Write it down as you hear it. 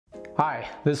Hi,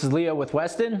 this is Leo with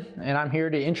Weston, and I'm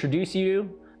here to introduce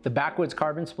you the Backwoods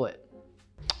Carbon Split.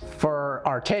 For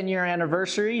our 10-year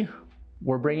anniversary,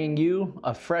 we're bringing you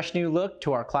a fresh new look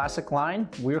to our classic line.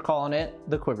 We're calling it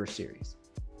the Quiver series.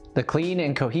 The clean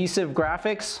and cohesive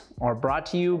graphics are brought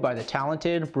to you by the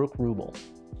talented Brooke Rubel.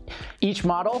 Each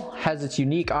model has its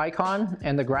unique icon,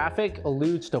 and the graphic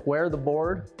alludes to where the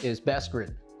board is best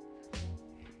ridden.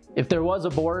 If there was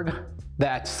a board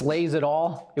that slays it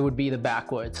all, it would be the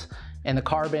Backwoods, and the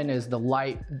Carbon is the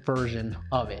light version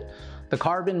of it. The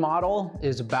Carbon model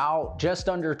is about just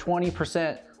under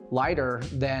 20% lighter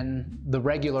than the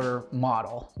regular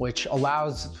model, which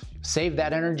allows save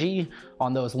that energy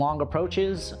on those long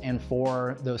approaches and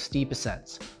for those steep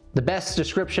ascents. The best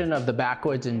description of the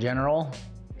Backwoods in general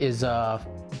is a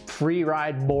free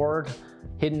ride board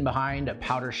hidden behind a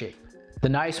powder shape. The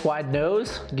nice wide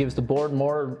nose gives the board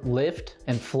more lift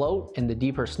and float in the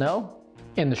deeper snow,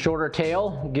 and the shorter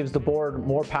tail gives the board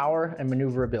more power and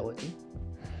maneuverability.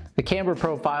 The camber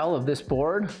profile of this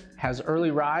board has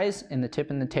early rise in the tip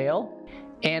and the tail,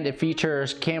 and it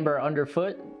features camber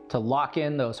underfoot to lock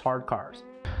in those hard cars.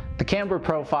 The camber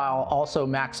profile also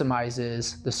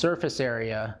maximizes the surface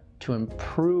area to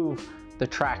improve the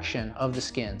traction of the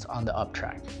skins on the up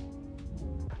track.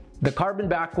 The Carbon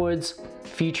Backwoods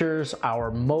features our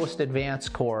most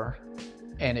advanced core,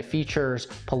 and it features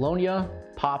paulownia,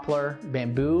 poplar,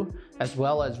 bamboo, as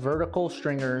well as vertical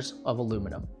stringers of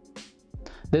aluminum.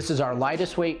 This is our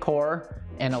lightest weight core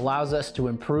and allows us to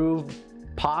improve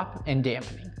pop and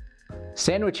dampening.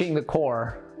 Sandwiching the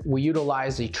core, we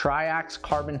utilize a triax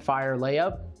carbon fiber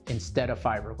layup instead of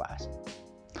fiberglass.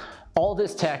 All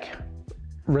this tech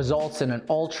results in an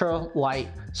ultra light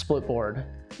split board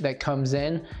that comes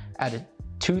in at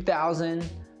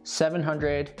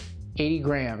 2,780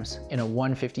 grams in a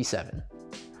 157.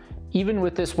 Even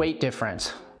with this weight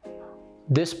difference,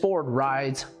 this board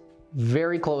rides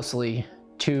very closely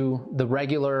to the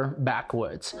regular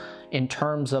Backwoods in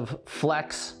terms of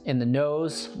flex in the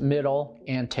nose, middle,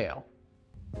 and tail.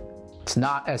 It's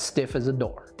not as stiff as a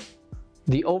door.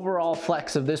 The overall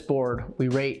flex of this board we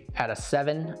rate at a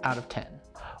 7 out of 10.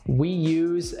 We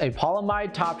use a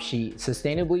polyamide top sheet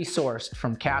sustainably sourced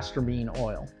from castor bean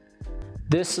oil.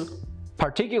 This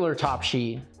particular top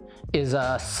sheet is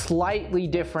a slightly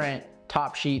different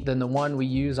top sheet than the one we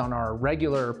use on our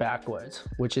regular Backwoods,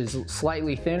 which is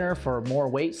slightly thinner for more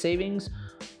weight savings,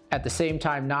 at the same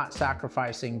time not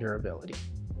sacrificing durability.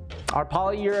 Our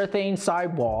polyurethane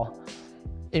sidewall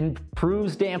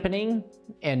improves dampening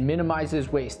and minimizes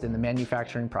waste in the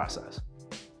manufacturing process.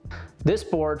 This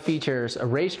board features a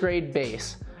race grade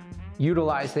base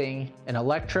utilizing an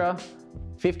Electra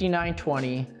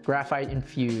 5920 graphite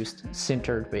infused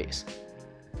sintered base.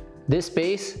 This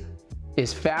base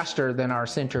is faster than our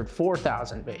sintered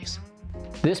 4000 base.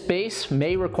 This base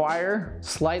may require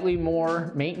slightly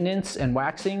more maintenance and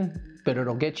waxing, but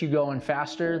it'll get you going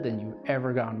faster than you've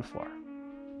ever gone before.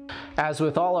 As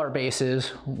with all our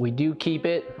bases, we do keep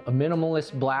it a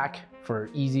minimalist black for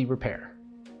easy repair.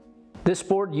 This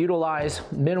board utilized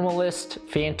minimalist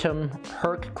phantom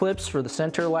Herc clips for the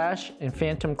center lash and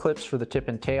phantom clips for the tip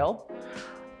and tail.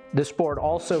 This board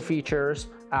also features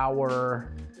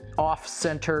our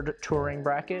off-centered touring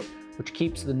bracket, which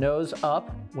keeps the nose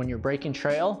up when you're breaking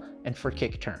trail and for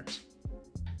kick turns.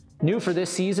 New for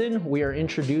this season, we are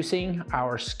introducing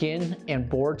our skin and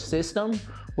board system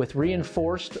with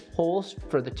reinforced holes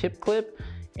for the tip clip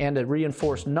and a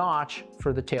reinforced notch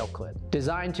for the tail clip,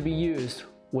 designed to be used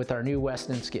with our new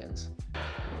Weston skins.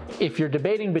 If you're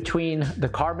debating between the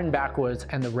Carbon Backwoods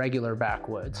and the regular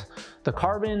Backwoods, the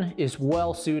Carbon is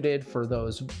well suited for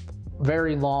those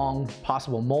very long,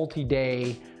 possible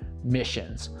multi-day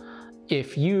missions.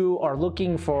 If you are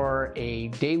looking for a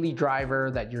daily driver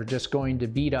that you're just going to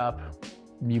beat up,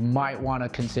 you might want to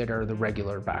consider the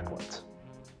regular Backwoods.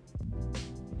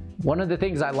 One of the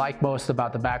things I like most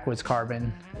about the Backwoods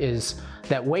Carbon is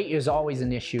that weight is always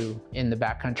an issue in the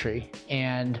backcountry,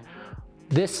 and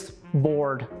this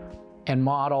board and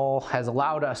model has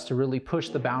allowed us to really push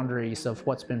the boundaries of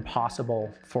what's been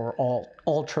possible for all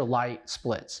ultra light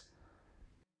splits.